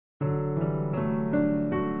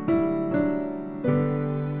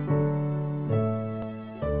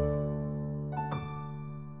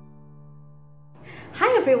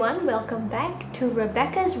everyone, welcome back to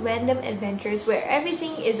Rebecca's Random Adventures, where everything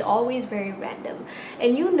is always very random.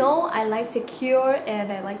 And you know I like to cure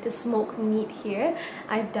and I like to smoke meat here.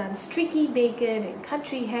 I've done streaky bacon and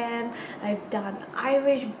country ham. I've done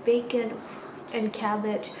Irish bacon and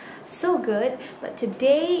cabbage. So good. But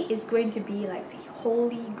today is going to be like the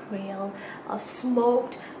holy grail of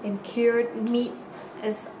smoked and cured meat,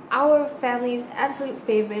 as our family's absolute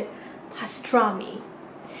favorite, pastrami.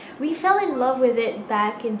 We fell in love with it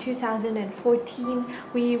back in 2014.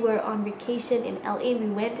 We were on vacation in LA. We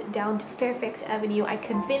went down to Fairfax Avenue. I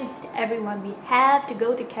convinced everyone we have to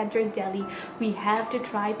go to Cantor's Deli. We have to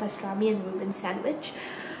try pastrami and Reuben sandwich.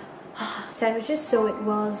 Sandwiches, so it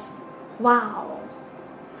was wow.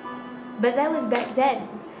 But that was back then.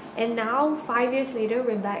 And now, 5 years later,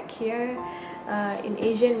 we're back here in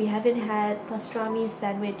Asia and we haven't had pastrami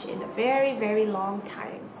sandwich in a very, very long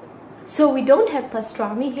time. So we don't have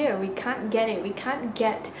pastrami here. We can't get it. We can't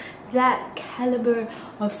get that caliber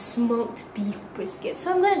of smoked beef brisket.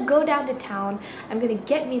 So I'm gonna go down to town. I'm gonna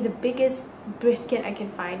get me the biggest brisket I can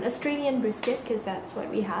find, Australian brisket, because that's what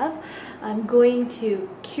we have. I'm going to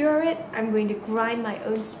cure it. I'm going to grind my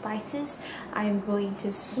own spices. I'm going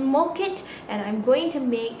to smoke it, and I'm going to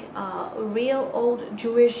make a real old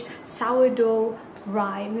Jewish sourdough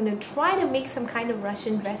rye. I'm going to try to make some kind of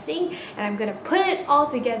Russian dressing, and I'm going to put it all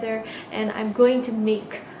together, and I'm going to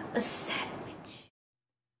make a sandwich.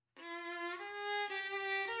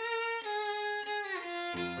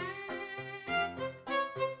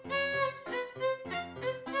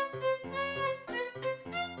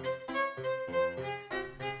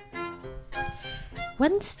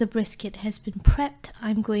 Once the brisket has been prepped,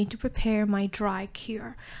 I'm going to prepare my dry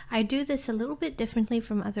cure. I do this a little bit differently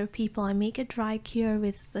from other people. I make a dry cure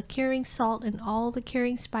with the curing salt and all the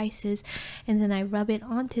curing spices, and then I rub it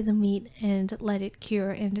onto the meat and let it cure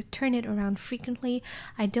and turn it around frequently.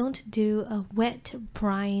 I don't do a wet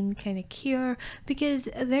brine kind of cure because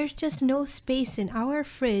there's just no space in our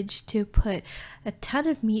fridge to put a ton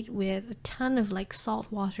of meat with a ton of like salt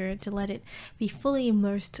water to let it be fully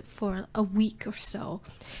immersed for a week or so.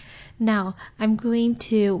 Now I'm going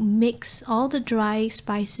to mix all the dry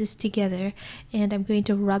spices together and I'm going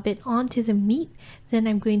to rub it onto the meat. Then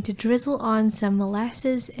I'm going to drizzle on some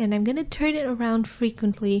molasses and I'm going to turn it around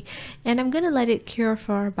frequently, and I'm going to let it cure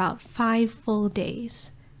for about 5 full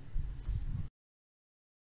days.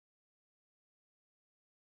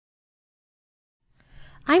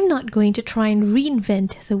 I'm not going to try and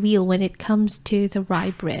reinvent the wheel when it comes to the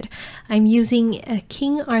rye bread. I'm using a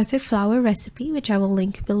King Arthur flour recipe, which I will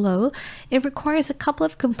link below. It requires a couple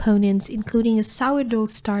of components, including a sourdough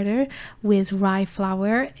starter with rye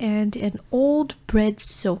flour and an old bread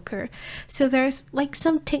soaker. So there's like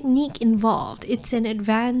some technique involved. It's an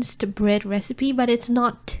advanced bread recipe, but it's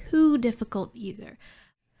not too difficult either.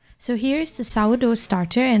 So here's the sourdough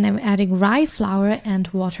starter, and I'm adding rye flour and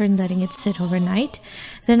water and letting it sit overnight.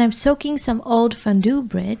 Then I'm soaking some old fondue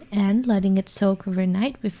bread and letting it soak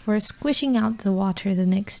overnight before squishing out the water the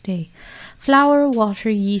next day. Flour,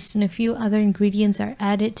 water, yeast, and a few other ingredients are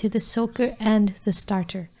added to the soaker and the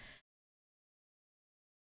starter.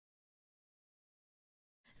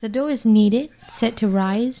 The dough is kneaded, set to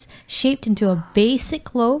rise, shaped into a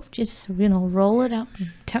basic loaf. Just, roll it up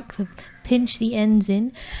and pinch the ends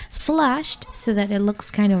in, slashed so that it looks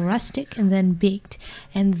kind of rustic, and then baked.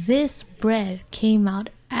 And this bread came out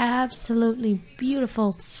absolutely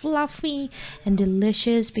beautiful, fluffy and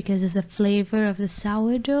delicious because of the flavor of the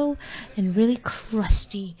sourdough, and really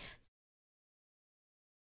crusty.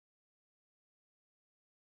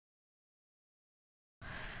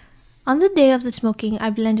 On the day of the smoking, I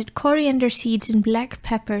blended coriander seeds and black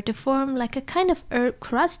pepper to form like a kind of herb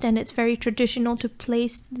crust, and it's very traditional to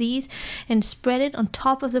place these and spread it on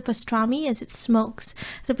top of the pastrami as it smokes.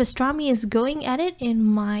 The pastrami is going at it in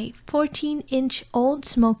my 14-inch old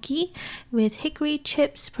smoky with hickory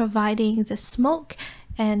chips providing the smoke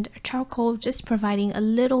and charcoal just providing a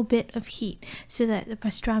little bit of heat so that the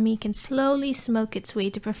pastrami can slowly smoke its way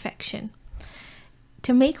to perfection.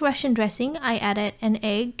 To make Russian dressing, I added an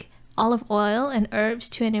egg, olive oil, and herbs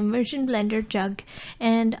to an immersion blender jug,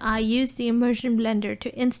 and I used the immersion blender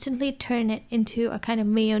to instantly turn it into a kind of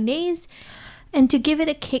mayonnaise, and to give it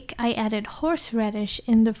a kick I added horseradish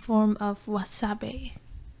in the form of wasabi.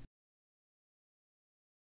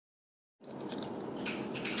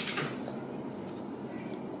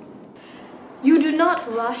 You do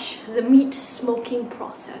not rush the meat smoking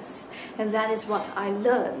process. and that is what I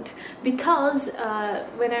learned. Because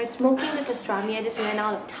when I was smoking the pastrami, I just ran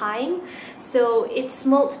out of time, so it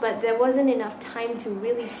smoked, but there wasn't enough time to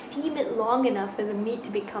really steam it long enough for the meat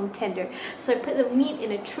to become tender. So I put the meat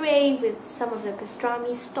in a tray with some of the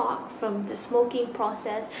pastrami stock from the smoking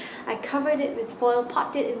process. I covered it with foil,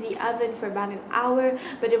 popped it in the oven for about an hour,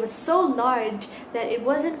 but it was so large that it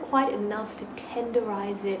wasn't quite enough to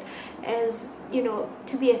tenderize it, as you know,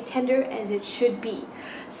 to be as tender as it should be.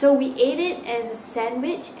 So we ate it as a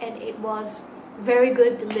sandwich, and it was very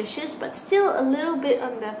good, delicious, but still a little bit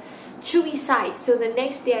on the chewy side. So the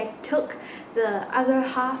next day I took the other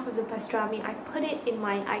half of the pastrami, I put it in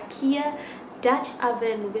my IKEA Dutch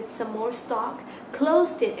oven with some more stock,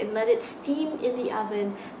 closed it and let it steam in the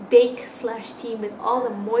oven, bake/steam with all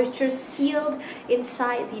the moisture sealed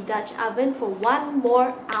inside the Dutch oven for 1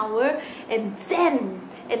 more hour, and then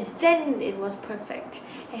it was perfect,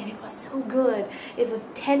 and it was so good. It was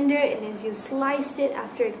tender, and as you sliced it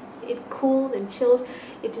after it cooled and chilled,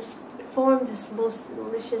 it just formed this most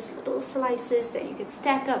delicious little slices that you could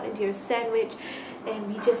stack up into your sandwich,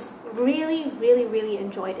 and we just really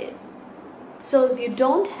enjoyed it. So if you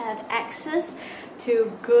don't have access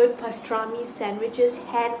to good pastrami sandwiches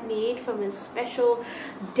handmade from a special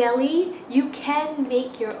deli, you can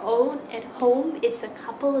make your own at home. It's a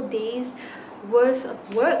couple of days worth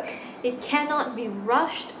of work. It cannot be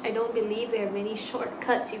rushed. I don't believe there are many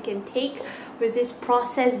shortcuts you can take with this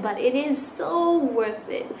process, but it is so worth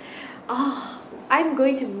it. I'm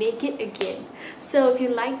going to make it again. So if you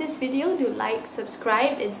like this video, do like,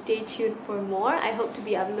 subscribe, and stay tuned for more. I hope to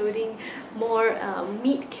be uploading more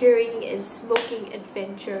meat curing and smoking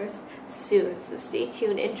adventures soon. So stay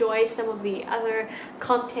tuned. Enjoy some of the other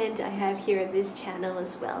content I have here on this channel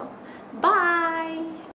as well. Bye!